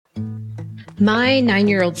My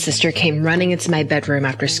 9-year-old sister came running into my bedroom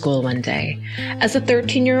after school one day. As a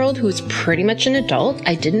 13-year-old who was pretty much an adult,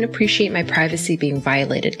 I didn't appreciate my privacy being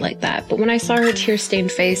violated like that. But when I saw her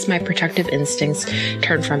tear-stained face, my protective instincts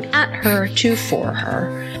turned from at her to for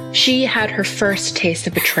her. She had her first taste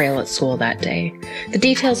of betrayal at school that day. The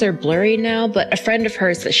details are blurry now, but a friend of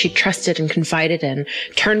hers that she trusted and confided in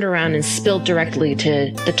turned around and spilled directly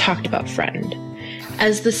to the talked about friend.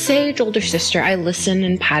 As the sage older sister, I listened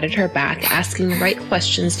and patted her back, asking the right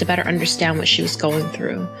questions to better understand what she was going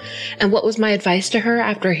through. And what was my advice to her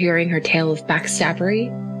after hearing her tale of backstabbery?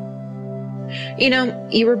 You know,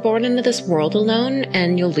 you were born into this world alone,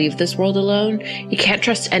 and you'll leave this world alone. You can't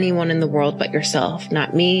trust anyone in the world but yourself.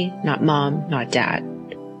 Not me, not mom, not dad.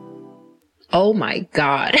 Oh my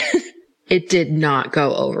God. It did not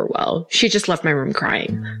go over well. She just left my room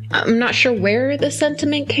crying. I'm not sure where the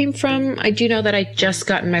sentiment came from. I do know that I just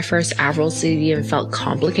gotten my first Avril CD and felt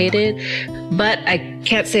complicated, but I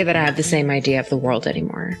can't say that I have the same idea of the world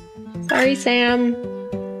anymore. Sorry, Sam.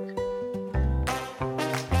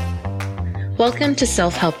 Welcome to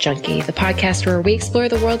Self-Help Junkie, the podcast where we explore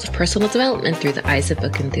the world of personal development through the eyes of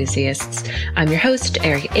book enthusiasts. I'm your host,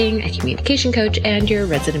 Erica Ng, a communication coach and your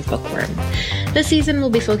resident bookworm. This season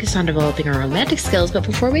will be focused on developing our romantic skills, but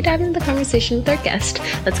before we dive into the conversation with our guest,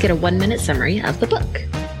 let's get a 1-minute summary of the book.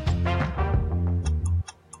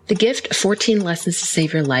 The Gift, 14 Lessons to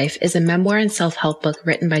Save Your Life is a memoir and self-help book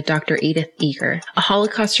written by Dr. Edith Eger, a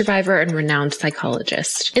Holocaust survivor and renowned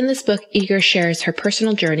psychologist. In this book, Eger shares her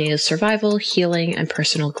personal journey of survival, healing, and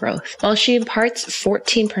personal growth. While she imparts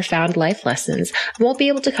 14 profound life lessons, I won't be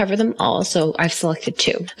able to cover them all, so I've selected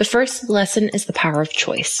 2. The first lesson is the power of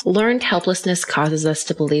choice. Learned helplessness causes us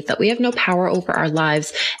to believe that we have no power over our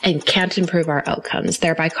lives and can't improve our outcomes,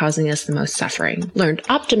 thereby causing us the most suffering. Learned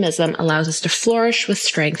optimism allows us to flourish with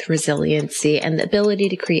strength, resiliency, and the ability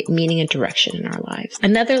to create meaning and direction in our lives.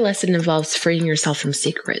 Another lesson involves freeing yourself from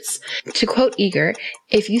secrets. To quote Eger,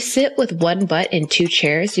 if you sit with one butt in 2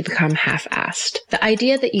 chairs, you become half-assed. The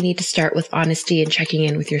idea that you need to start with honesty and checking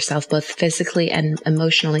in with yourself both physically and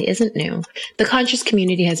emotionally isn't new. The conscious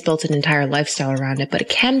community has built an entire lifestyle around it, but it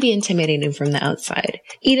can be intimidating from the outside.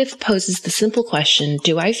 Edith poses the simple question,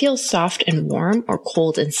 do I feel soft and warm or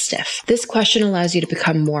cold and stiff? This question allows you to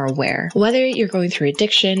become more aware. Whether you're going through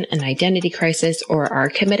addiction, an identity crisis, or are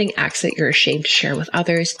committing acts that you're ashamed to share with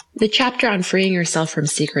others, the chapter on freeing yourself from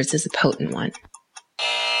secrets is a potent one.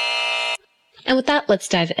 And with that, let's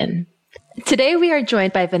dive in. Today, we are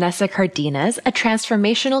joined by Vanessa Cardenas, a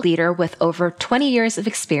transformational leader with over 20 years of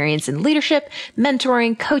experience in leadership,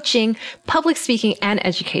 mentoring, coaching, public speaking, and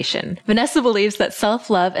education. Vanessa believes that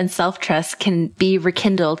self-love and self-trust can be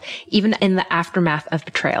rekindled even in the aftermath of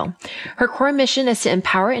betrayal. Her core mission is to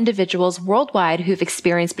empower individuals worldwide who've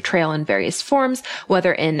experienced betrayal in various forms,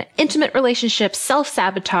 whether in intimate relationships,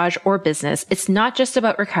 self-sabotage, or business. It's not just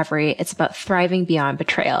about recovery, it's about thriving beyond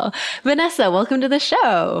betrayal. Vanessa, welcome to the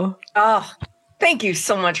show. Oh, thank you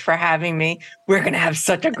so much for having me. We're going to have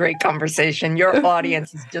such a great conversation. Your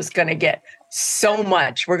audience is just going to get so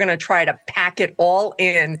much. We're going to try to pack it all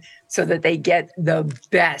in so that they get the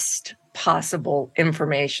best possible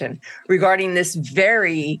information regarding this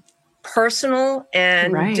very personal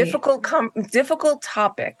and difficult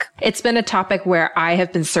topic. It's been a topic where I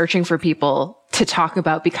have been searching for people to talk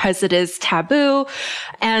about because it is taboo.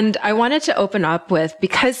 And I wanted to open up with,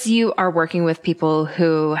 because you are working with people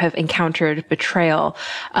who have encountered betrayal,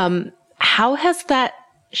 how has that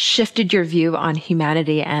shifted your view on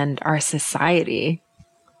humanity and our society?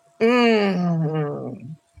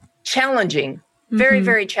 Challenging. Very,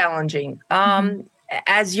 very challenging.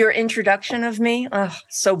 As your introduction of me,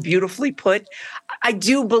 so beautifully put, I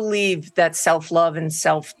do believe that self-love and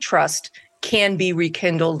self-trust can be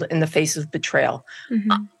rekindled in the face of betrayal.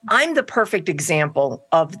 I'm the perfect example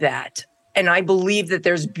of that. And I believe that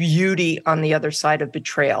there's beauty on the other side of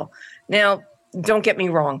betrayal. Now, don't get me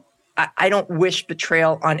wrong. I don't wish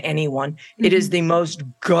betrayal on anyone. It is the most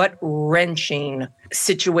gut-wrenching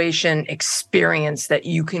situation, experience that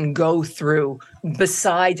you can go through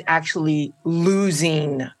besides actually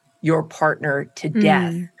losing your partner to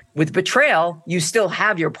death. With betrayal, you still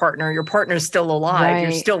have your partner. Your partner's still alive.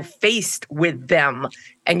 You're still faced with them.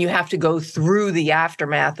 And you have to go through the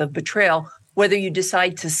aftermath of betrayal, whether you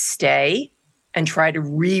decide to stay and try to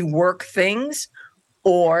rework things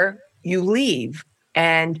or you leave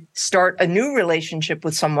and start a new relationship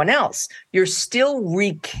with someone else. You're still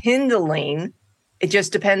rekindling. It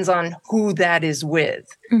just depends on who that is with.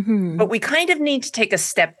 But we kind of need to take a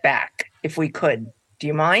step back if we could. Do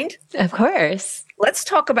you mind? Of course. Let's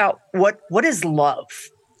talk about what is love.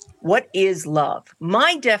 What is love?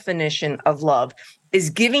 My definition of love is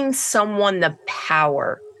giving someone the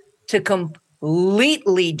power to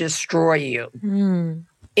completely destroy you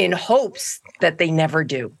in hopes that they never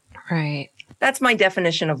do. Right. That's my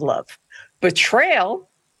definition of love. Betrayal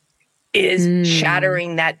is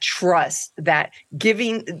shattering that trust, that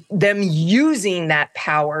giving them using that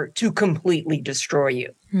power to completely destroy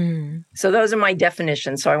you. So those are my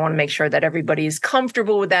definitions. So I want to make sure that everybody is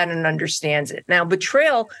comfortable with that and understands it. Now,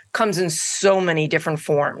 betrayal comes in so many different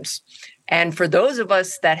forms. And for those of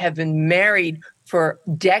us that have been married for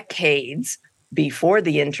decades before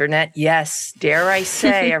the internet, yes, dare I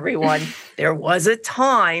say, everyone, there was a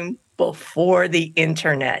time before the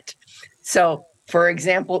internet. So, for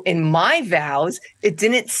example, in my vows, it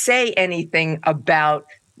didn't say anything about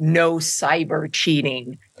no cyber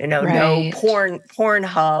cheating, no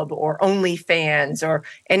Pornhub or OnlyFans or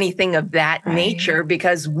anything of that nature,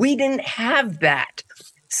 because we didn't have that.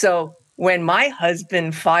 So when my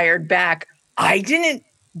husband fired back, I didn't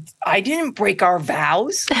break our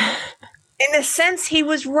vows. In a sense, he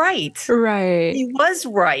was right. Right. He was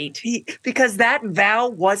right because that vow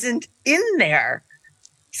wasn't in there.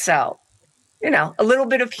 So, a little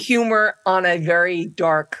bit of humor on a very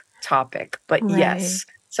dark topic, but yes.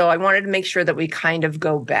 So I wanted to make sure that we kind of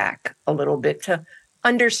go back a little bit to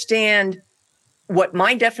understand what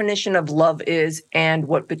my definition of love is and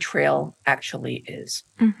what betrayal actually is.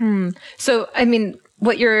 So, I mean,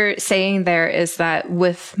 what you're saying there is that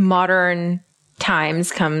with modern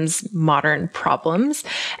times comes modern problems.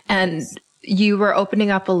 And you were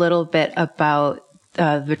opening up a little bit about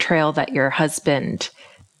the betrayal that your husband,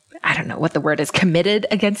 I don't know what the word is, committed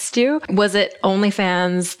against you. Was it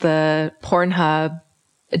OnlyFans, the Pornhub,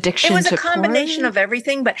 addiction to porn? It was a combination of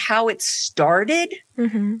everything, but how it started,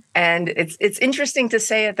 and it's interesting to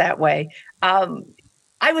say it that way.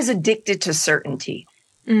 I was addicted to certainty.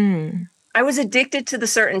 I was addicted to the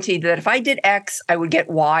certainty that if I did X, I would get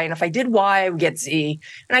Y. And if I did Y, I would get Z.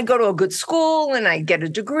 And I'd go to a good school and I'd get a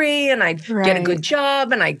degree and I'd get a good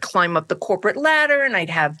job and I'd climb up the corporate ladder and I'd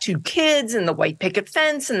have 2 kids and the white picket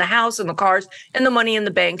fence and the house and the cars and the money in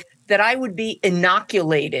the bank, that I would be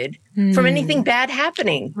inoculated from anything bad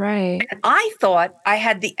happening. Right. And I thought I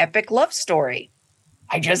had the epic love story.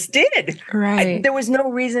 I just did. Right. There was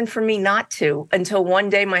no reason for me not to, until one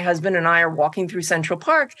day my husband and I are walking through Central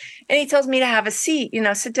Park and he tells me to have a seat,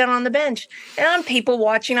 sit down on the bench. And I'm people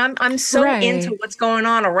watching. I'm so into what's going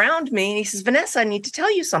on around me. And he says, Vanessa, I need to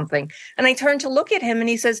tell you something. And I turn to look at him and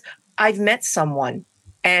he says, I've met someone.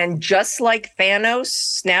 And just like Thanos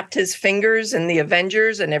snapped his fingers in the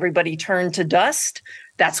Avengers and everybody turned to dust,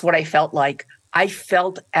 that's what I felt like. I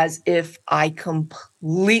felt as if I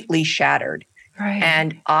completely shattered. Right.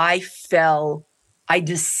 And I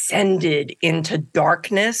descended into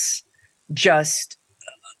darkness. Just,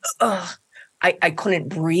 I couldn't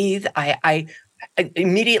breathe. I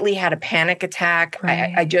immediately had a panic attack.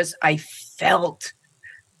 Right. I felt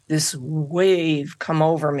this wave come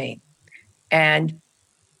over me. And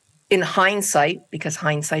in hindsight, because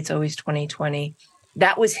hindsight's always 20/20,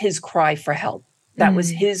 that was his cry for help. That was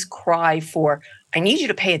his cry for, I need you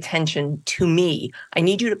to pay attention to me. I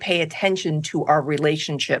need you to pay attention to our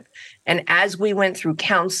relationship. And as we went through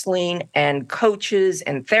counseling and coaches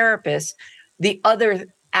and therapists, the other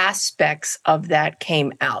aspects of that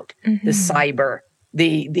came out. The cyber,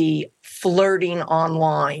 the flirting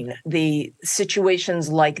online, the situations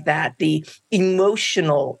like that, the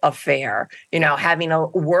emotional affair, having a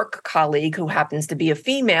work colleague who happens to be a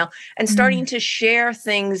female and starting to share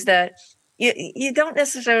things that you don't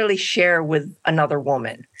necessarily share with another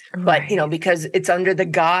woman, but, because it's under the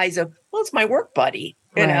guise of, well, it's my work buddy,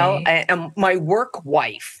 and my work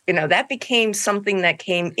wife, that became something that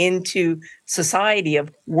came into society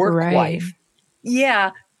of work wife. Yeah,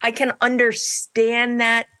 I can understand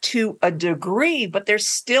that to a degree, but there's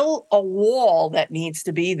still a wall that needs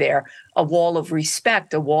to be there, a wall of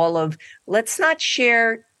respect, a wall of, let's not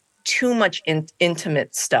share too much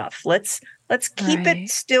intimate stuff. Let's keep it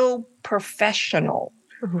still professional.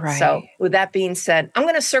 Right. So with that being said, I'm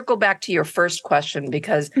going to circle back to your first question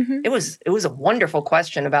because it was a wonderful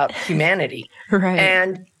question about humanity. Right.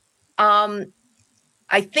 And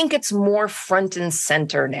I think it's more front and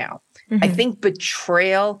center now. I think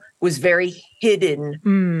betrayal was very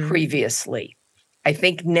hidden previously. I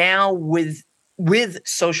think now with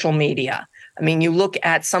social media, I mean, you look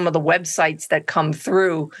at some of the websites that come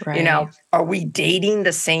through, are we dating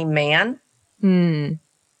the same man?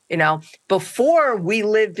 Before we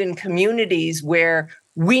lived in communities where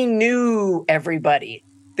we knew everybody.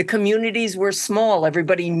 The communities were small.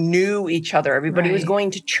 Everybody knew each other. Everybody was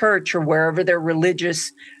going to church or wherever their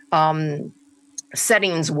religious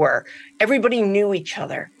settings were. Everybody knew each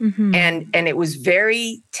other. And it was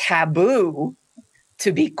very taboo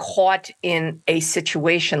to be caught in a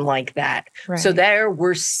situation like that. Right. So there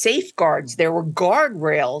were safeguards, there were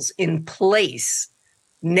guardrails in place.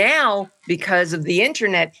 Now, because of the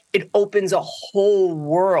internet, it opens a whole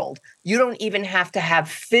world. You don't even have to have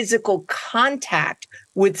physical contact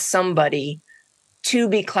with somebody to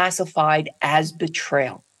be classified as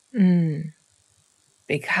betrayal.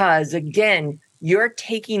 Because again, you're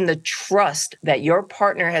taking the trust that your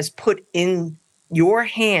partner has put in your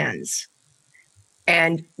hands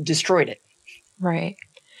and destroyed it. Right.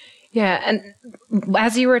 Yeah. And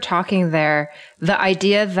as you were talking there, the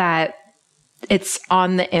idea that it's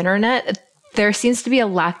on the internet, there seems to be a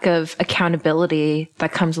lack of accountability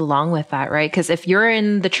that comes along with that, right? Because if you're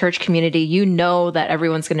in the church community, you know that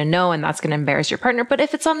everyone's going to know and that's going to embarrass your partner. But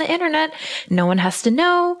if it's on the internet, no one has to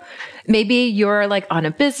know. Maybe you're like on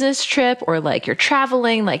a business trip or like you're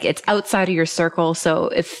traveling, like it's outside of your circle. So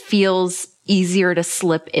it feels easier to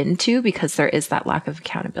slip into because there is that lack of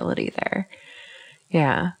accountability there.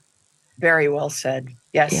 Yeah. Very well said.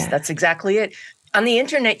 Yes, Yeah. That's exactly it. On the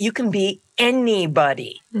internet, you can be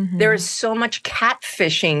anybody. There is so much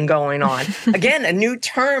catfishing going on. Again, a new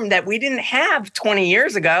term that we didn't have 20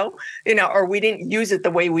 years ago, or we didn't use it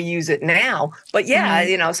the way we use it now. But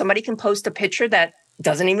yeah, somebody can post a picture that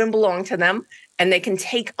doesn't even belong to them and they can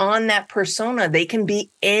take on that persona. They can be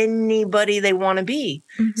anybody they want to be.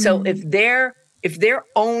 So if their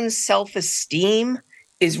own self-esteem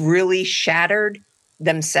is really shattered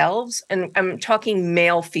themselves, and I'm talking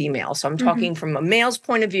male, female. So I'm talking from a male's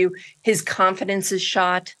point of view, his confidence is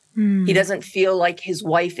shot. He doesn't feel like his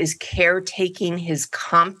wife is caretaking his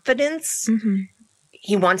confidence.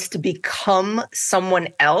 He wants to become someone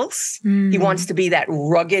else. He wants to be that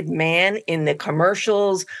rugged man in the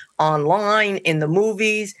commercials, online, in the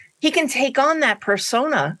movies. He can take on that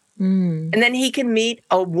persona. And then he can meet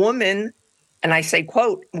a woman, and I say,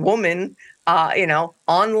 quote, woman,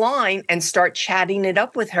 online and start chatting it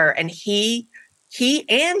up with her. And he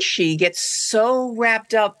and she get so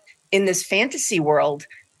wrapped up in this fantasy world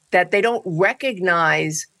that they don't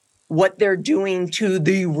recognize what they're doing to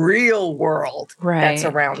the real world that's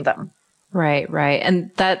around them. Right.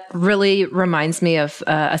 And that really reminds me of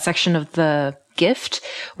a section of The Gift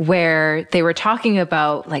where they were talking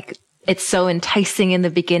about like, it's so enticing in the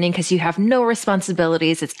beginning because you have no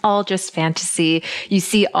responsibilities. It's all just fantasy. You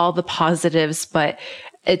see all the positives, but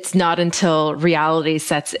it's not until reality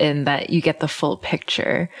sets in that you get the full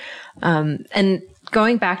picture. And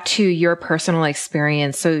going back to your personal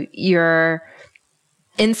experience, so you're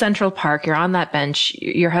in Central Park, you're on that bench,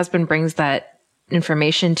 your husband brings that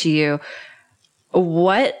information to you.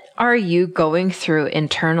 What are you going through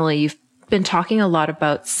internally? You've been talking a lot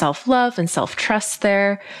about self-love and self-trust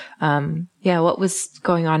there. What was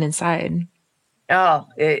going on inside? Oh,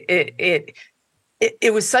 it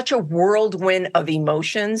was such a whirlwind of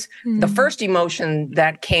emotions. The first emotion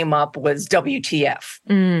that came up was WTF.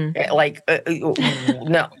 Like,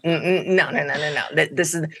 no.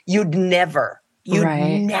 This is, you'd never.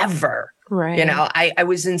 Right. I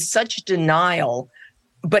was in such denial.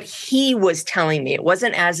 But he was telling me, it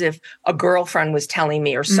wasn't as if a girlfriend was telling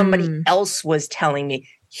me or somebody else was telling me.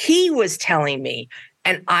 He was telling me.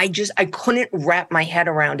 And I couldn't wrap my head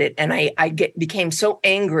around it. And I became so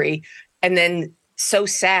angry and then so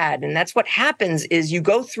sad. And that's what happens is you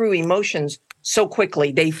go through emotions so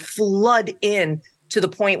quickly. They flood in to the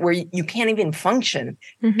point where you can't even function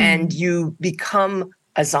and you become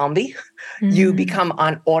a zombie. You become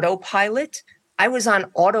on autopilot. I was on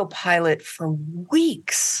autopilot for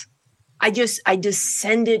weeks. I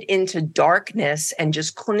descended into darkness and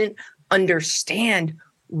just couldn't understand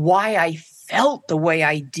why I felt the way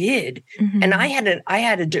I did. And I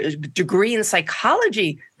had a degree in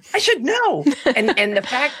psychology. I should know. And the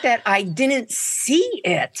fact that I didn't see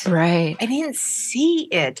it. Right. I didn't see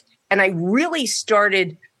it. And I really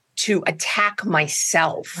started to attack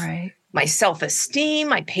myself. Right. My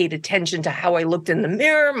self-esteem. I paid attention to how I looked in the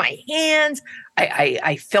mirror, my hands.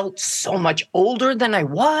 I felt so much older than I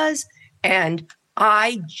was. And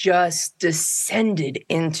I just descended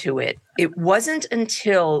into it. It wasn't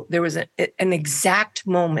until there was an exact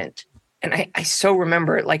moment, and I so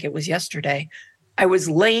remember it like it was yesterday. I was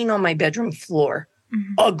laying on my bedroom floor,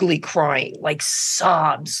 ugly crying, like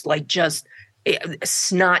sobs, like just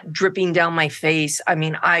snot dripping down my face. I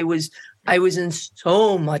mean, I was in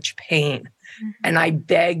so much pain, and I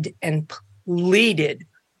begged and pleaded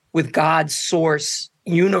with God's source,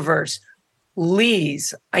 universe,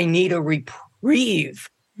 please, I need a reprieve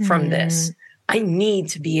from this. I need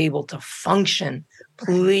to be able to function.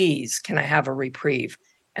 Please, can I have a reprieve?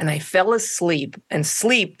 and I fell asleep, and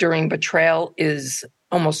sleep during betrayal is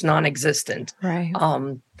almost non-existent. Right.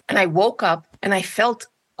 And I woke up and I felt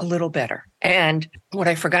a little better. And what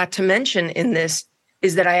I forgot to mention in this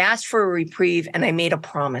is that I asked for a reprieve and I made a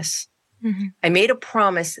promise. Mm-hmm. I made a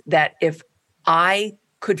promise that if I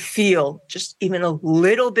could feel just even a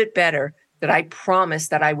little bit better, that I promised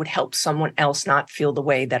that I would help someone else not feel the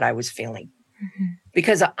way that I was feeling. Mm-hmm.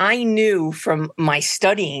 Because I knew from my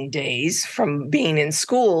studying days, from being in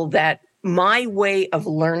school, that my way of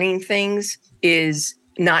learning things is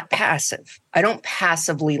not passive. I don't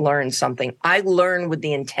passively learn something. I learn with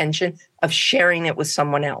the intention of sharing it with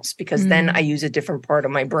someone else, because then I use a different part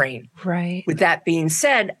of my brain. Right. With that being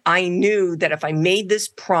said, I knew that if I made this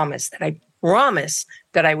promise, that I promised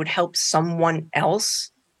that I would help someone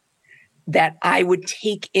else, that I would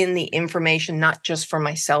take in the information, not just for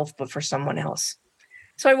myself, but for someone else.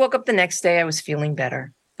 So I woke up the next day, I was feeling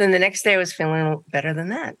better. Then the next day I was feeling better than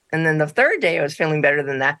that. And then the third day I was feeling better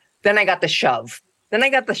than that. Then I got the shove. Then I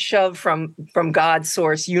got the shove from God,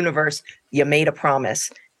 source, universe. You made a promise.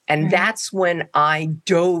 And that's when I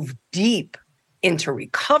dove deep into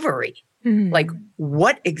recovery. Like,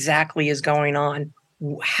 what exactly is going on?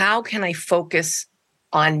 How can I focus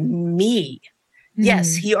on me?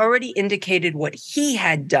 Yes, he already indicated what he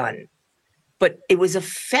had done, but it was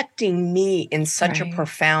affecting me in such a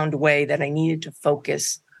profound way that I needed to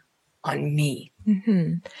focus on me.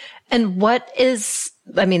 Mm-hmm. And what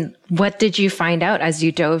did you find out as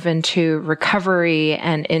you dove into recovery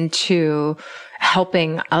and into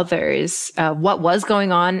helping others? What was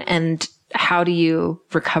going on, and how do you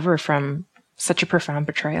recover from such a profound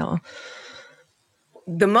betrayal?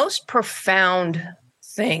 The most profound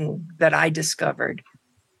thing that I discovered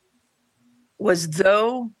was,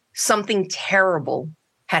 though something terrible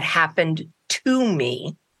had happened to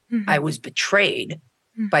me, I was betrayed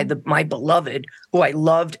by my beloved, who I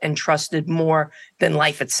loved and trusted more than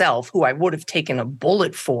life itself, who I would have taken a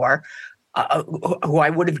bullet for, who I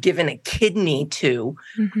would have given a kidney to.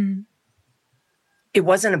 It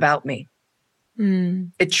wasn't about me.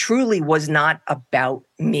 It truly was not about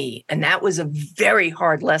me. And that was a very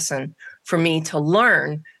hard lesson for me to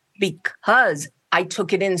learn, because I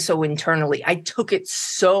took it in so internally. I took it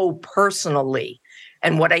so personally.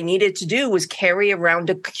 And what I needed to do was carry around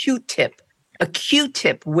a Q-tip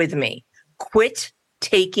with me. Quit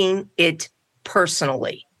taking it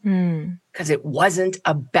personally, because it wasn't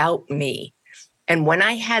about me. And when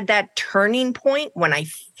I had that turning point, when I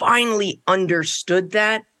finally understood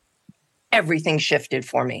that, everything shifted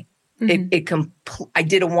for me. I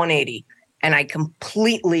did a 180, and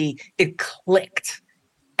it clicked.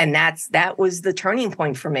 And that was the turning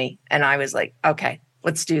point for me. And I was like, okay,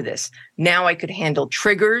 let's do this. Now I could handle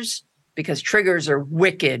triggers, because triggers are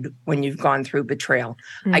wicked when you've gone through betrayal.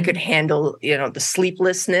 I could handle, the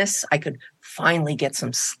sleeplessness. I could finally get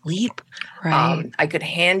some sleep. I could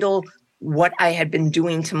handle what I had been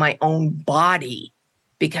doing to my own body,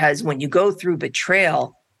 because when you go through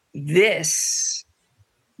betrayal, this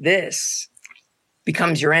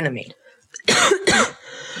becomes your enemy.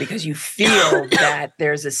 Because you feel that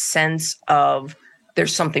there's a sense of,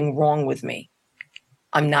 there's something wrong with me.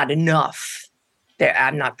 I'm not enough.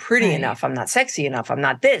 I'm not pretty enough. I'm not sexy enough. I'm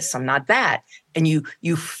not this. I'm not that. And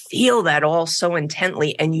you feel that all so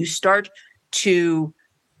intently, and you start to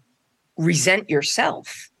resent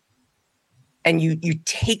yourself. And you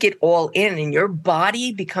take it all in, and your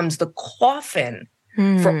body becomes the coffin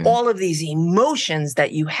for all of these emotions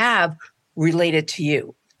that you have related to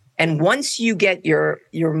you. And once you get your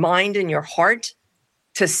mind and your heart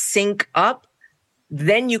to sync up,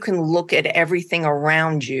 then you can look at everything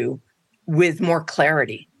around you with more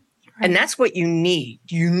clarity. And that's what you need.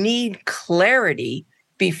 You need clarity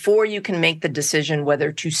before you can make the decision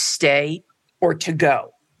whether to stay or to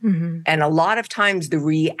go. And a lot of times the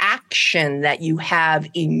reaction that you have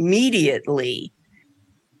immediately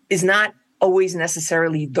is not always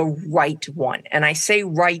necessarily the right one. And I say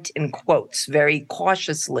right in quotes very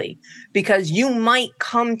cautiously, because you might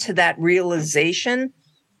come to that realization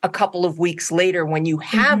a couple of weeks later when you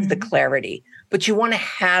have the clarity. But you want to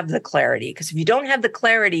have the clarity, because if you don't have the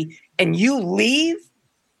clarity and you leave,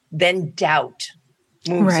 then doubt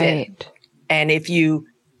moves in. And if you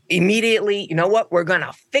immediately, you know what, we're going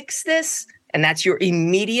to fix this, and that's your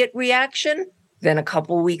immediate reaction, then a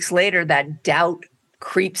couple of weeks later, that doubt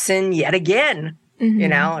creeps in yet again.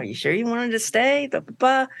 Are you sure you wanted to stay?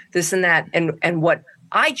 This and that. And what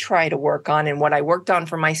I try to work on, and what I worked on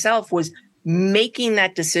for myself, was making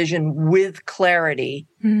that decision with clarity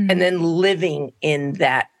and then living in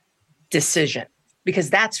that decision. because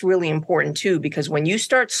that's really important too. Because when you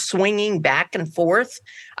start swinging back and forth,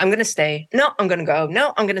 I'm going to stay. No, I'm going to go.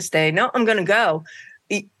 No, I'm going to stay. No, I'm going to go.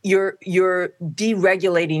 You're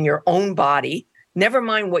deregulating your own body. Never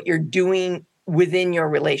mind what you're doing within your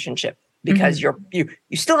relationship, because you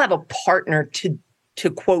still have a partner to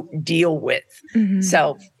quote deal with.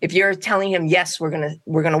 So if you're telling him, yes, we're going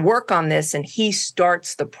to work on this, and he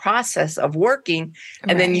starts the process of working,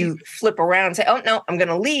 and then you flip around and say, oh no, I'm going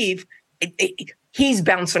to leave. He's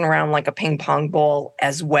bouncing around like a ping pong ball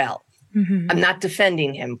as well. I'm not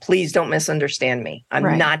defending him. Please don't misunderstand me.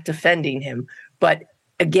 I'm not defending him. But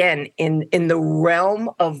again, in the realm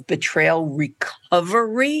of betrayal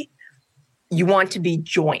recovery, you want to be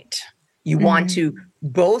joint. You want to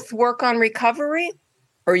both work on recovery,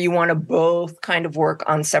 or you want to both kind of work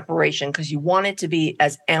on separation, because you want it to be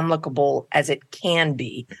as amicable as it can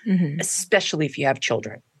be, especially if you have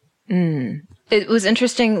children. It was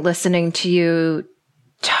interesting listening to you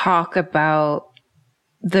talk about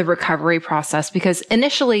the recovery process, because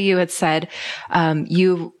initially you had said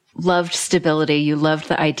you loved stability. You loved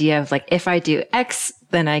the idea of like, if I do X,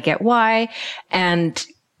 then I get Y, and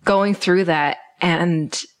going through that.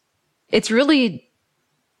 And it's really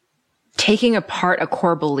taking apart a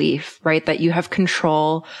core belief, right? That you have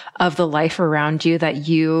control of the life around you, that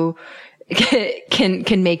you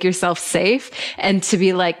can make yourself safe, and to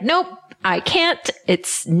be like, nope, I can't.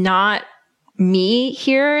 It's not me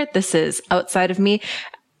here. This is outside of me.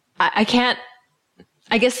 I can't.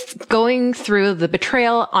 I guess going through the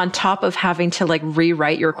betrayal on top of having to like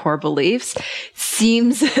rewrite your core beliefs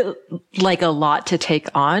seems like a lot to take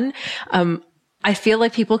on. I feel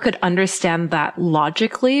like people could understand that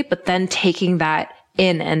logically, but then taking that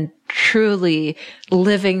in and truly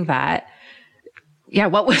living that. Yeah.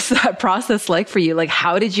 What was that process like for you? Like,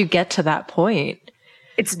 how did you get to that point?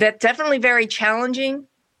 It's definitely very challenging.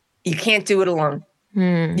 You can't do it alone.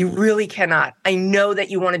 You really cannot. I know that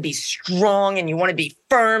you want to be strong and you want to be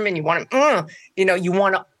firm and you want to, you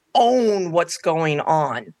want to own what's going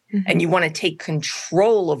on and you want to take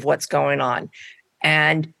control of what's going on.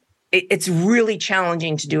 And it's really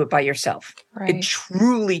challenging to do it by yourself. Right. It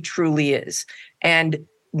truly, truly is. And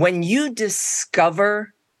when you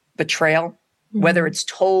discover betrayal, whether it's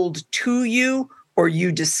told to you or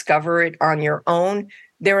you discover it on your own,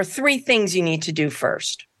 there are three things you need to do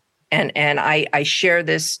first. And I share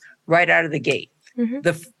this right out of the gate.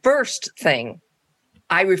 The first thing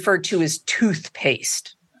I refer to as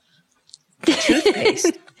toothpaste.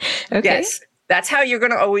 Toothpaste. Okay. Yes, that's how you're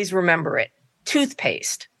going to always remember it.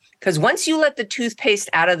 Toothpaste. Because once you let the toothpaste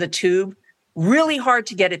out of the tube, really hard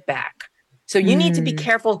to get it back. So you need to be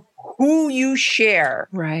careful who you share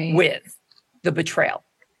with the betrayal.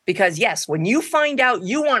 Because yes, when you find out,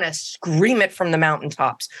 you want to scream it from the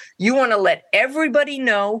mountaintops. You want to let everybody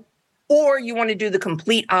know, or you want to do the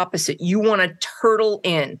complete opposite. You want to turtle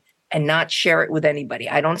in and not share it with anybody.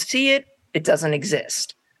 I don't see it. It doesn't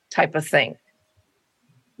exist type of thing.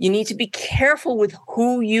 You need to be careful with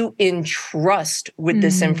who you entrust with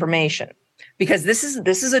this information, because this is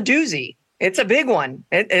a doozy. It's a big one.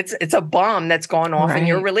 It's a bomb that's going off in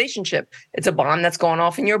your relationship. It's a bomb that's going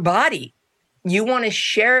off in your body. You want to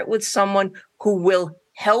share it with someone who will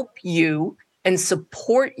help you and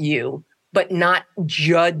support you, but not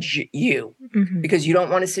judge you, because you don't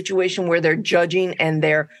want a situation where they're judging and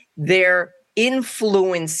they're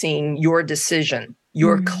influencing your decision,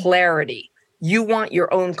 your clarity. You want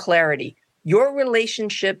your own clarity. Your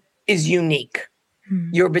relationship is unique.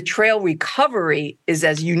 Your betrayal recovery is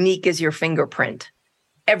as unique as your fingerprint.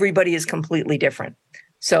 Everybody is completely different.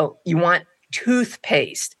 So you want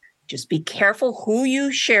toothpaste. Just be careful who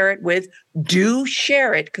you share it with. Do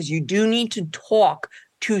share it, because you do need to talk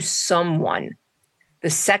to someone.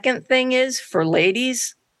 The second thing is, for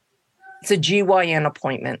ladies, it's a GYN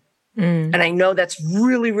appointment. And I know that's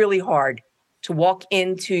really, really hard to walk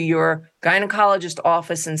into your gynecologist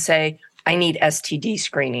office and say, I need STD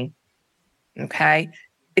screening. Okay?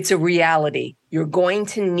 It's a reality. You're going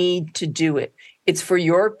to need to do it. It's for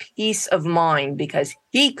your peace of mind, because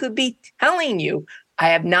he could be telling you, I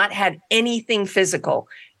have not had anything physical,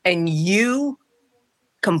 and you,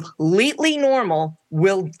 completely normal,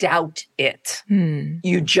 will doubt it.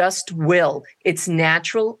 You just will. It's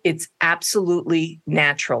natural. It's absolutely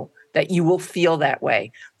natural that you will feel that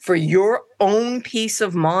way. For your own peace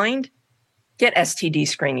of mind, get STD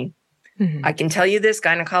screening. I can tell you this,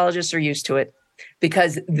 gynecologists are used to it,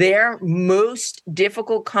 because their most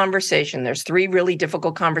difficult conversation, there's 3 really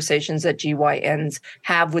difficult conversations that GYNs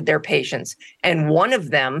have with their patients. And one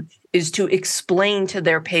of them is to explain to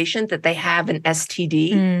their patient that they have an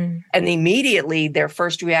STD. And immediately their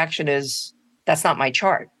first reaction is, that's not my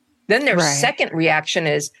chart. Then their Right. second reaction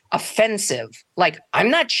is offensive. Like, I'm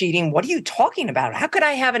not cheating. What are you talking about? How could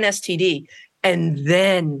I have an STD? And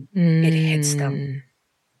then it hits them.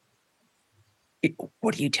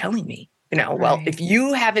 What are you telling me? Well, Right. if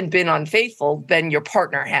you haven't been unfaithful, then your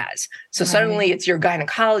partner has. So suddenly it's your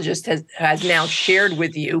gynecologist has now shared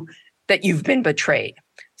with you that you've been betrayed.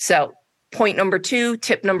 So tip number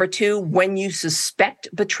two, when you suspect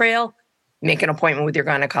betrayal, make an appointment with your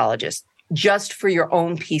gynecologist just for your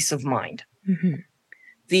own peace of mind. Mm-hmm.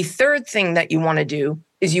 The third thing that you want to do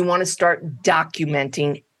is you want to start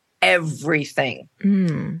documenting everything.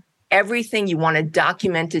 Everything, you want to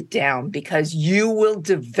document it down, because you will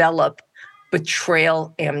develop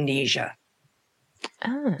betrayal amnesia.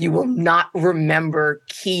 You will not remember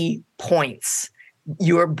key points.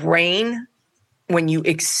 Your brain, when you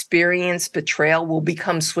experience betrayal, will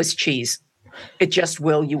become Swiss cheese. It just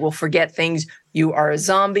will. You will forget things. You are a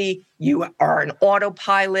zombie. You are an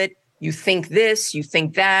autopilot. You think this, you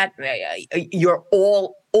think that. You're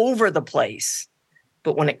all over the place.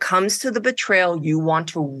 But when it comes to the betrayal, you want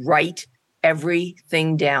to write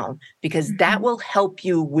everything down, because that will help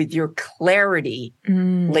you with your clarity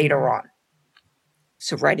later on.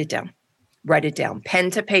 So write it down. Write it down. Pen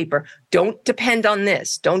to paper. Don't depend on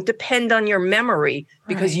this. Don't depend on your memory,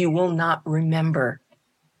 because you will not remember.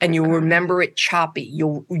 And you'll remember it choppy.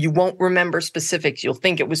 You won't remember specifics. You'll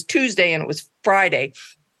think it was Tuesday and it was Friday.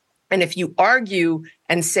 And if you argue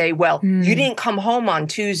and say, well, you didn't come home on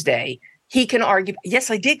Tuesday, he can argue, yes,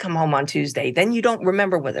 I did come home on Tuesday. Then you don't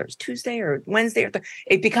remember whether it was Tuesday or Wednesday.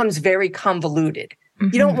 It becomes very convoluted.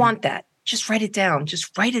 You don't want that. Just write it down.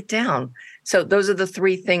 Just write it down. So those are the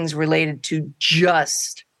three things related to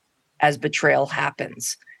just as betrayal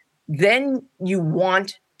happens. Then you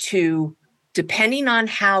want to, depending on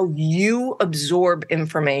how you absorb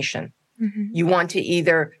information, you want to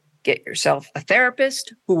either get yourself a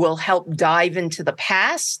therapist who will help dive into the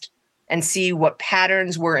past and see what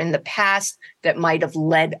patterns were in the past that might have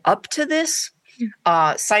led up to this.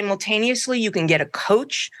 Simultaneously, you can get a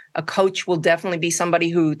coach. A coach will definitely be somebody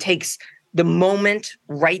who takes the moment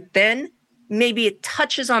right then. Maybe it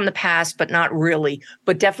touches on the past, but not really,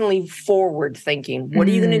 but definitely forward thinking. What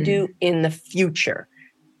are you going to do in the future?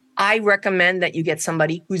 I recommend that you get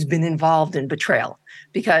somebody who's been involved in betrayal,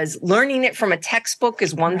 because learning it from a textbook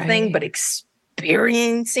is one thing, but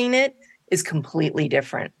experiencing it is completely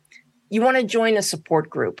different. You want to join a support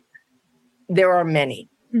group. There are many.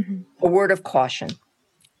 A word of caution.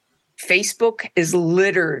 Facebook is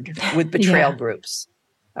littered with betrayal groups.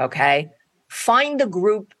 Okay. Find the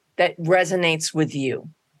group that resonates with you.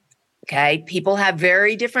 Okay. People have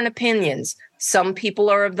very different opinions. Some people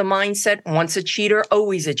are of the mindset, once a cheater,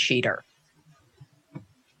 always a cheater.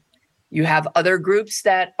 You have other groups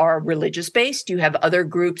that are religious based. You have other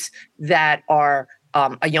groups that are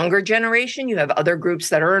a younger generation. You have other groups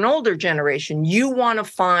that are an older generation. You want to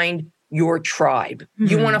find your tribe.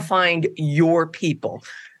 You want to find your people.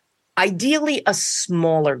 Ideally, a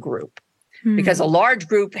smaller group, because a large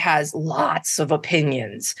group has lots of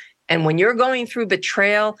opinions. And when you're going through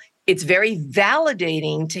betrayal, it's very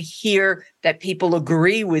validating to hear that people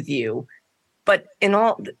agree with you. But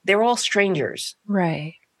they're all strangers.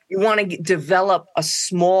 Right. You want to develop a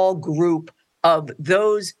small group of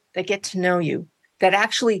those that get to know you, that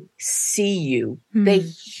actually see you. They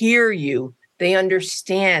hear you. They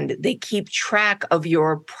understand. They keep track of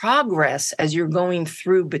your progress as you're going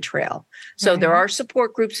through betrayal. So there are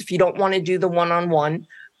support groups if you don't want to do the one-on-one.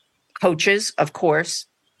 Coaches, of course.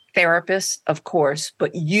 Therapists, of course.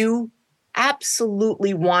 But you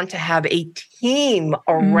absolutely want to have a team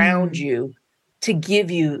around you to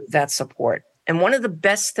give you that support. And one of the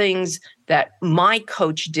best things that my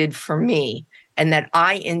coach did for me, and that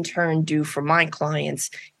I in turn do for my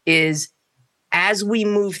clients, is as we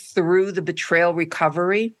move through the betrayal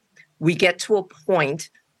recovery, we get to a point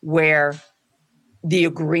where the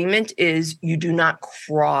agreement is you do not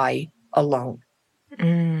cry alone.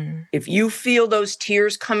 If you feel those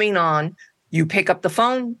tears coming on, you pick up the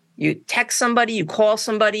phone, you text somebody, you call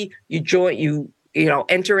somebody, you join, you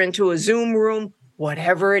enter into a Zoom room,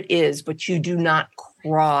 whatever it is, but you do not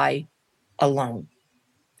cry alone.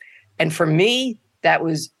 And for me, that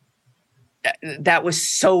was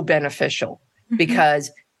so beneficial, because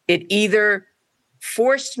it either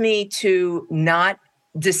forced me to not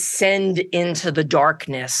descend into the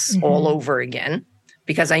darkness all over again,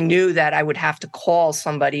 because I knew that I would have to call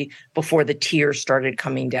somebody before the tears started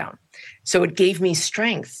coming down. So it gave me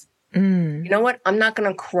strength. You know what? I'm not going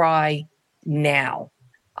to cry now.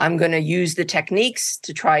 I'm going to use the techniques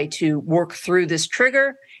to try to work through this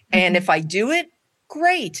trigger. And if I do it,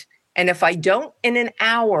 great. And if I don't, in an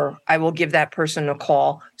hour, I will give that person a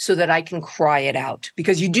call so that I can cry it out,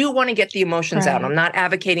 because you do want to get the emotions out. I'm not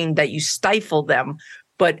advocating that you stifle them,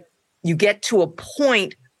 but you get to a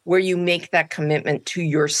point where you make that commitment to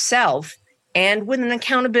yourself and with an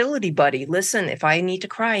accountability buddy. Listen, if I need to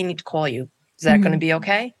cry, I need to call you. Is that going to be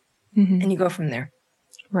okay? And you go from there.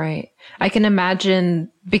 Right. I can imagine,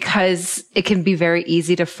 because it can be very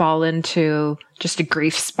easy to fall into just a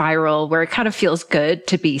grief spiral where it kind of feels good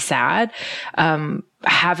to be sad.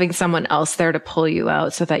 Having someone else there to pull you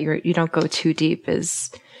out so that you don't go too deep is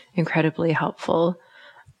incredibly helpful.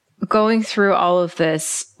 Going through all of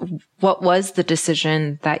this, what was the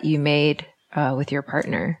decision that you made with your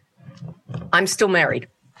partner? I'm still married.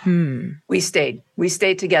 We stayed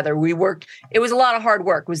together. We worked. It was a lot of hard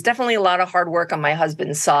work. It was definitely a lot of hard work on my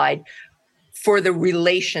husband's side for the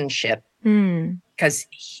relationship, because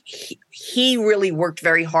he really worked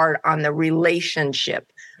very hard on the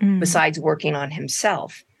relationship besides working on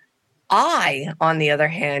himself. I, on the other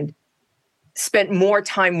hand, spent more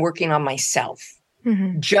time working on myself.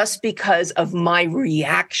 Just because of my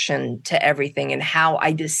reaction to everything and how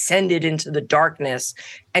I descended into the darkness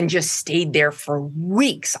and just stayed there for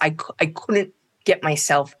weeks. I couldn't get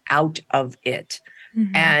myself out of it.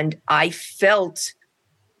 And I felt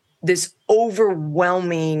this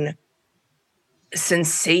overwhelming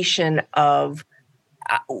sensation of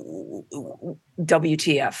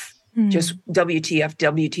WTF. Just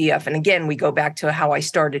WTF. And again, we go back to how I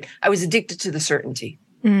started. I was addicted to the certainty.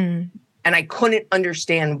 And I couldn't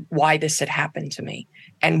understand why this had happened to me,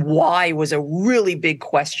 and why was a really big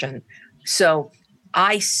question. So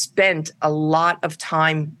I spent a lot of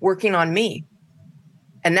time working on me.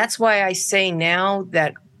 And that's why I say now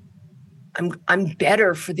that I'm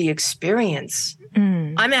better for the experience.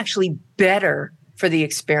 I'm actually better for the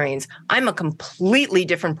experience. I'm a completely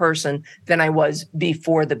different person than I was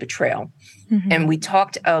before the betrayal. And we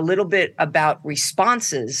talked a little bit about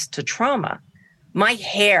responses to trauma. My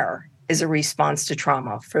hair is a response to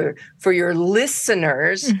trauma. For your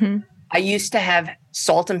listeners, I used to have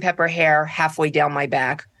salt and pepper hair halfway down my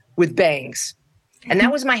back with bangs. And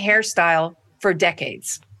that was my hairstyle for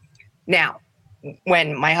decades. Now,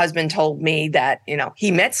 when my husband told me that,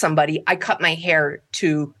 he met somebody, I cut my hair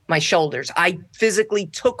to my shoulders. I physically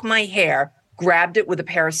took my hair, grabbed it with a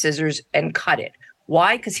pair of scissors, and cut it.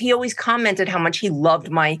 Why? Because he always commented how much he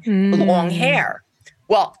loved my long hair.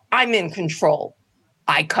 Well, I'm in control.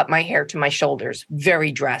 I cut my hair to my shoulders,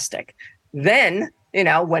 very drastic. Then,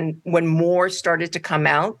 when more started to come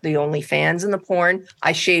out, the OnlyFans and the porn,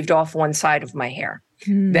 I shaved off one side of my hair.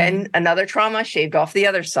 Then another trauma, shaved off the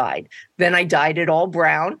other side. Then I dyed it all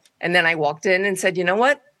brown. And then I walked in and said, you know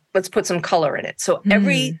what? Let's put some color in it. So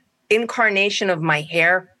every incarnation of my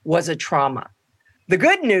hair was a trauma. The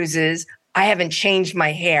good news is I haven't changed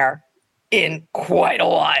my hair in quite a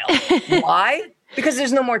while. Why? Because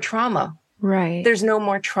there's no more trauma. Right. There's no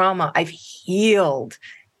more trauma. I've healed,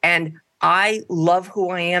 and I love who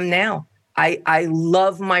I am now. I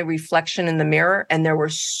love my reflection in the mirror. And there were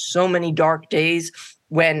so many dark days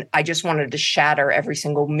when I just wanted to shatter every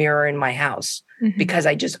single mirror in my house because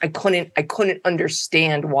I couldn't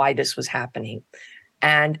understand why this was happening.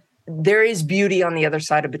 And there is beauty on the other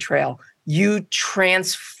side of betrayal. You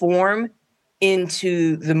transform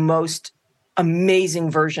into the most amazing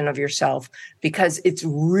version of yourself, because it's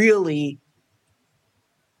really,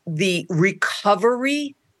 the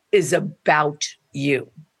recovery is about you.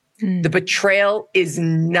 The betrayal is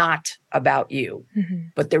not about you,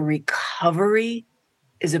 but the recovery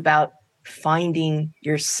is about finding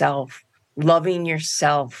yourself, loving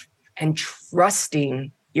yourself, and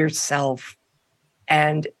trusting yourself.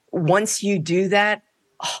 And once you do that,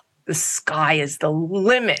 the sky is the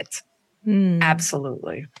limit.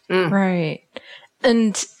 Absolutely. Right.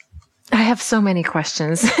 And I have so many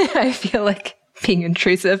questions. I feel like being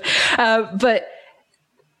intrusive. But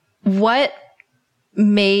what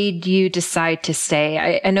made you decide to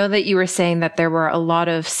stay? I know that you were saying that there were a lot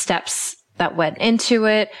of steps that went into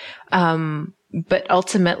it. But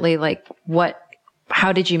ultimately,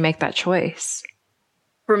 how did you make that choice?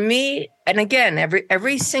 For me, and again,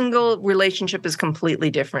 every single relationship is completely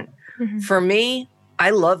different. For me,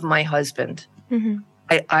 I love my husband.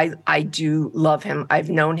 I do love him. I've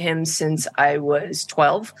known him since I was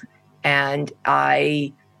 12, and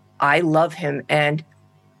I love him, and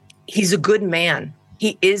he's a good man.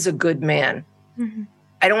 He is a good man.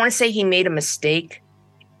 I don't want to say he made a mistake,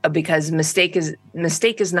 because mistake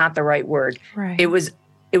is not the right word. Right. It was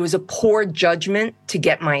a poor judgment to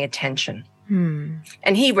get my attention.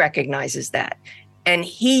 And he recognizes that. And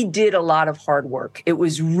he did a lot of hard work. It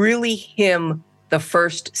was really him the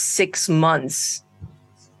first 6 months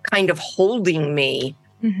kind of holding me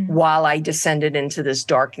while I descended into this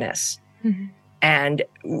darkness. And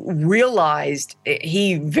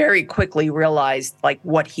he very quickly realized like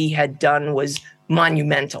what he had done was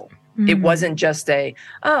monumental. It wasn't just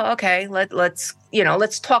okay,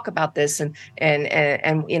 let's talk about this and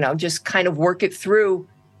just kind of work it through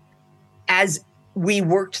as we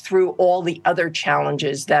worked through all the other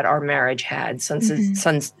challenges that our marriage had,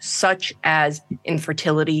 such as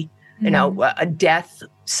infertility, a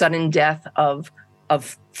sudden death of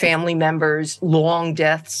family members, long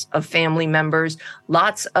deaths of family members,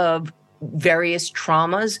 lots of various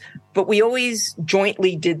traumas, but we always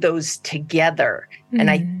jointly did those together. And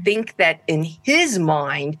I think that in his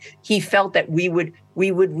mind, he felt that we would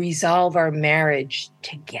resolve our marriage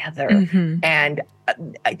together. And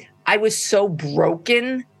I was so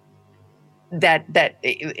broken that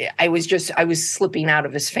I was slipping out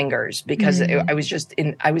of his fingers because I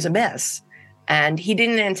was a mess. And he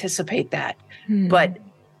didn't anticipate that. But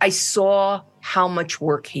I saw how much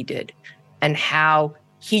work he did and how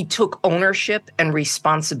he took ownership and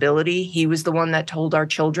responsibility. He was the one that told our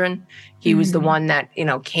children. He was the one that,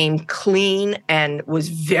 came clean and was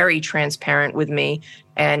very transparent with me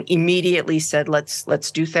and immediately said,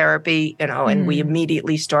 let's do therapy, and we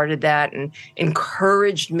immediately started that and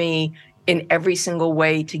encouraged me in every single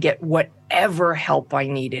way to get whatever help I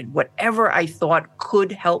needed, whatever I thought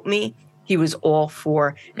could help me. He was all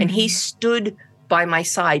for, and he stood by my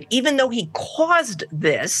side. Even though he caused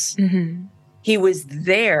this, he was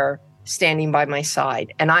there standing by my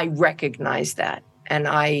side. And I recognized that. And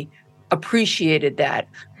I appreciated that.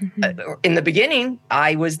 In the beginning,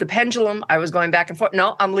 I was the pendulum. I was going back and forth.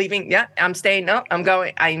 No, I'm leaving. Yeah, I'm staying. No, I'm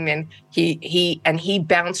going. He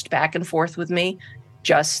bounced back and forth with me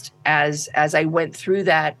just as I went through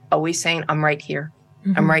that, always saying, I'm right here.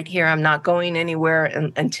 I'm right here. I'm not going anywhere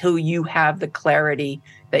until you have the clarity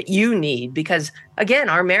that you need. Because again,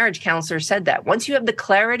 our marriage counselor said that once you have the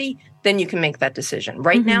clarity, then you can make that decision.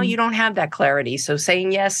 Right now, you don't have that clarity. So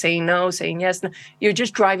saying yes, saying no, saying yes, no, you're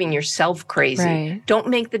just driving yourself crazy. Right. Don't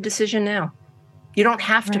make the decision now. You don't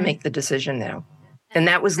have to make the decision now. And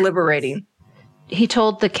that was liberating. He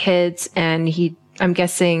told the kids, and I'm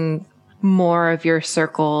guessing more of your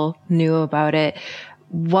circle knew about it.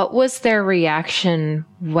 What was their reaction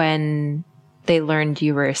when they learned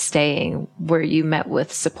you were staying? Were you met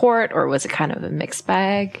with support, or was it kind of a mixed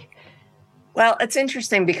bag? Well, it's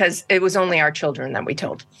interesting because it was only our children that we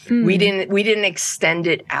told. We didn't extend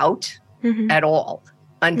it out at all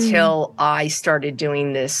until I started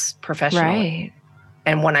doing this professionally. Right.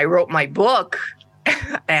 And when I wrote my book,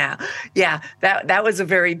 that was a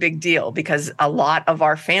very big deal because a lot of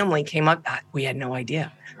our family came up. We had no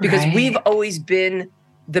idea because we've always been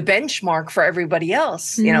the benchmark for everybody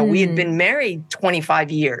else. We had been married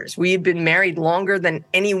 25 years. We had been married longer than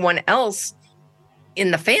anyone else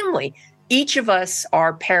in the family. Each of us,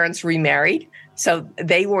 our parents remarried, so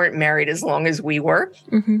they weren't married as long as we were.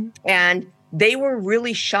 And they were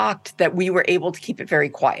really shocked that we were able to keep it very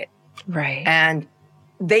quiet. Right. And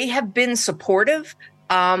they have been supportive.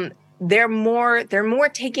 They're more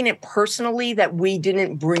taking it personally that we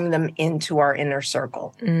didn't bring them into our inner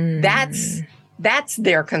circle. That's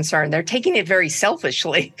their concern. They're taking it very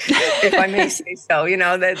selfishly, if I may say so.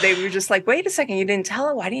 That they were just like, wait a second, you didn't tell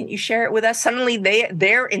her. Why didn't you share it with us? Suddenly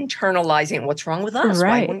they're internalizing what's wrong with us.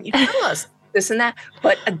 Right. Why wouldn't you tell us this and that?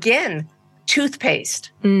 But again,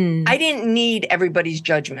 toothpaste. I didn't need everybody's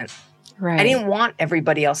judgment. Right. I didn't want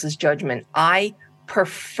everybody else's judgment. I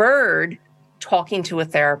preferred talking to a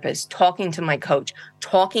therapist, talking to my coach,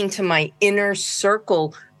 talking to my inner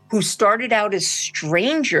circle who started out as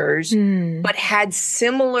strangers, but had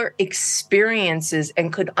similar experiences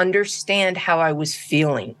and could understand how I was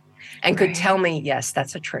feeling and could tell me, yes,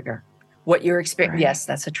 that's a trigger. What you're experiencing, yes,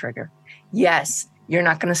 that's a trigger. Yes, you're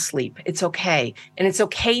not going to sleep. It's okay. And it's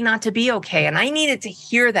okay not to be okay. And I needed to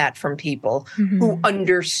hear that from people who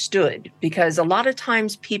understood, because a lot of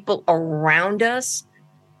times people around us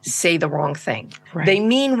say the wrong thing. Right. They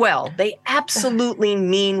mean well. They absolutely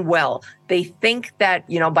mean well. They think that,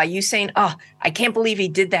 by you saying, oh, I can't believe he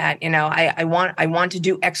did that. I want to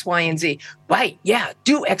do X, Y, and Z. Right. Yeah.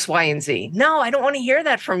 Do X, Y, and Z. No, I don't want to hear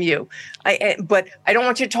that from you. But I don't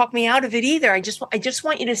want you to talk me out of it either. I just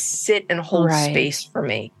want you to sit and hold space for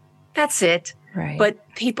me. That's it. Right. But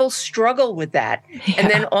people struggle with that. Yeah. And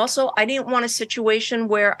then also, I didn't want a situation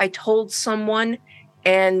where I told someone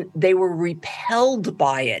and they were repelled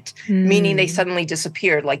by it, meaning they suddenly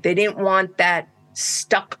disappeared. Like they didn't want that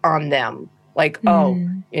stuck on them. Like,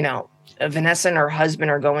 Vanessa and her husband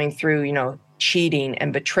are going through, cheating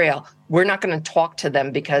and betrayal. We're not going to talk to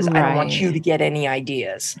them because I don't want you to get any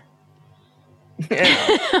ideas.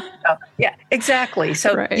 So, yeah, exactly.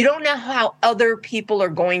 So you don't know how other people are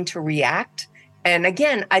going to react. And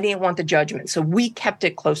again, I didn't want the judgment. So we kept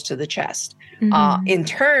it close to the chest. In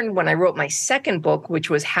turn, when I wrote my second book, which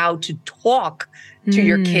was how to talk to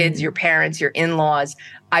your kids, your parents, your in-laws,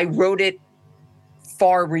 I wrote it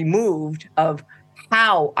far removed of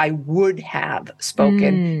how I would have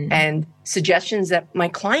spoken and suggestions that my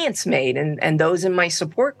clients made and those in my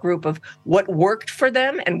support group of what worked for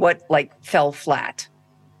them and what fell flat.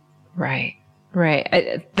 Right.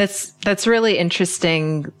 That's really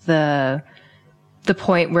interesting. The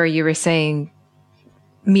point where you were saying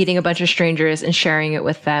meeting a bunch of strangers and sharing it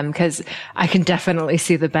with them, because I can definitely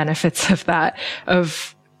see the benefits of that,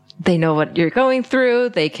 of they know what you're going through.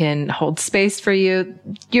 They can hold space for you.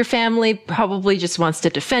 Your family probably just wants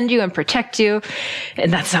to defend you and protect you.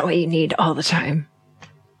 And that's not what you need all the time.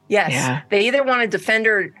 Yes. Yeah. They either want to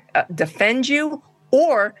defend you,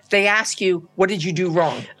 or they ask you, what did you do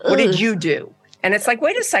wrong? What did you do? And it's like,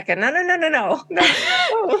 wait a second. No.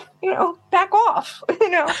 Back off,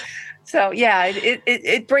 So yeah,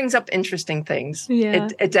 it brings up interesting things. Yeah.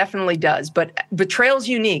 It definitely does. But betrayal's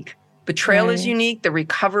unique. Betrayal is unique. The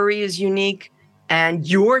recovery is unique, and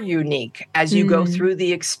you're unique as you go through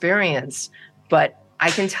the experience. But I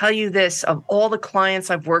can tell you this, of all the clients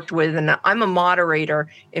I've worked with, and I'm a moderator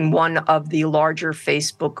in one of the larger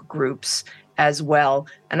Facebook groups as well.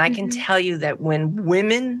 And I can tell you that when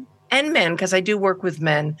women and men, because I do work with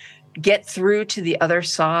men, get through to the other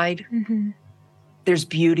side, there's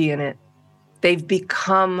beauty in it. They've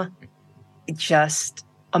become just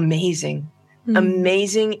amazing.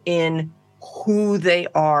 Amazing in who they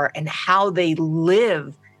are and how they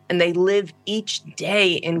live. And they live each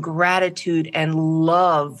day in gratitude and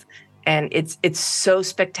love. And it's so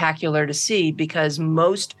spectacular to see, because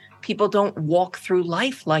most people don't walk through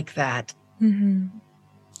life like that.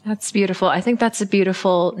 That's beautiful. I think that's a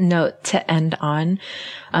beautiful note to end on.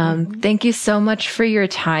 Thank you so much for your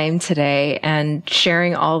time today and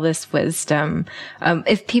sharing all this wisdom.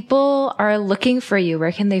 If people are looking for you,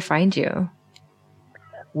 where can they find you?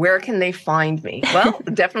 Where can they find me? Well,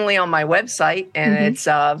 definitely on my website, and it's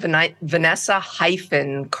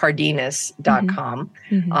Vanessa-Cardenas.com.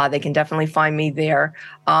 They can definitely find me there.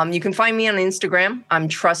 You can find me on Instagram. I'm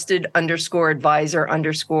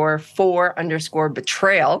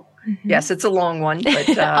trusted_advisor_for_betrayal. Yes, it's a long one,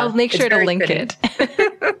 but I'll make sure to link it.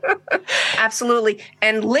 Absolutely.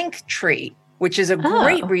 And Linktree, which is a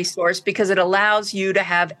great resource because it allows you to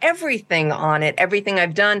have everything on it, everything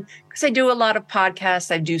I've done, because I do a lot of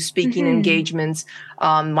podcasts, I do speaking engagements.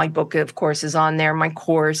 My book, of course, is on there, my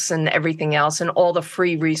course and everything else, and all the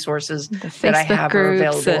free resources that I have are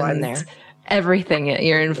available on there. Everything that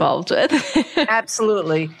you're involved with.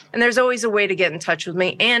 Absolutely. And there's always a way to get in touch with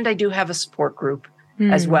me. And I do have a support group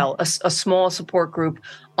as well, a small support group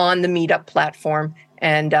on the Meetup platform.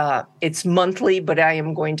 And it's monthly, but I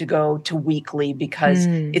am going to go to weekly because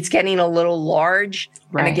it's getting a little large.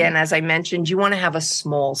 Right. And again, as I mentioned, you want to have a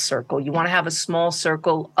small circle. You want to have a small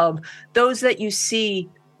circle of those that you see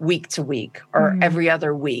week to week or every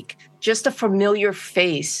other week. Just a familiar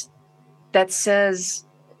face that says,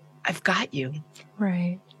 I've got you.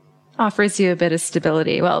 Right. Offers you a bit of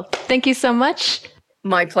stability. Well, thank you so much.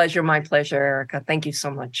 My pleasure, Erica. Thank you so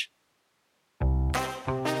much.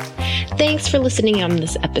 Thanks for listening on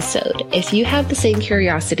this episode. If you have the same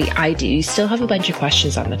curiosity I do, you still have a bunch of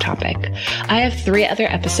questions on the topic. I have 3 other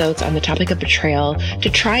episodes on the topic of betrayal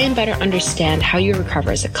to try and better understand how you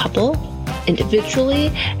recover as a couple,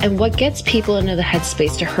 individually, and what gets people into the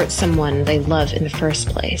headspace to hurt someone they love in the first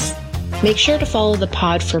place. Make sure to follow the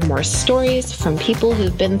pod for more stories from people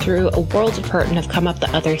who've been through a world of hurt and have come up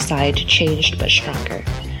the other side changed but stronger.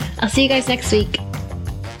 I'll see you guys next week.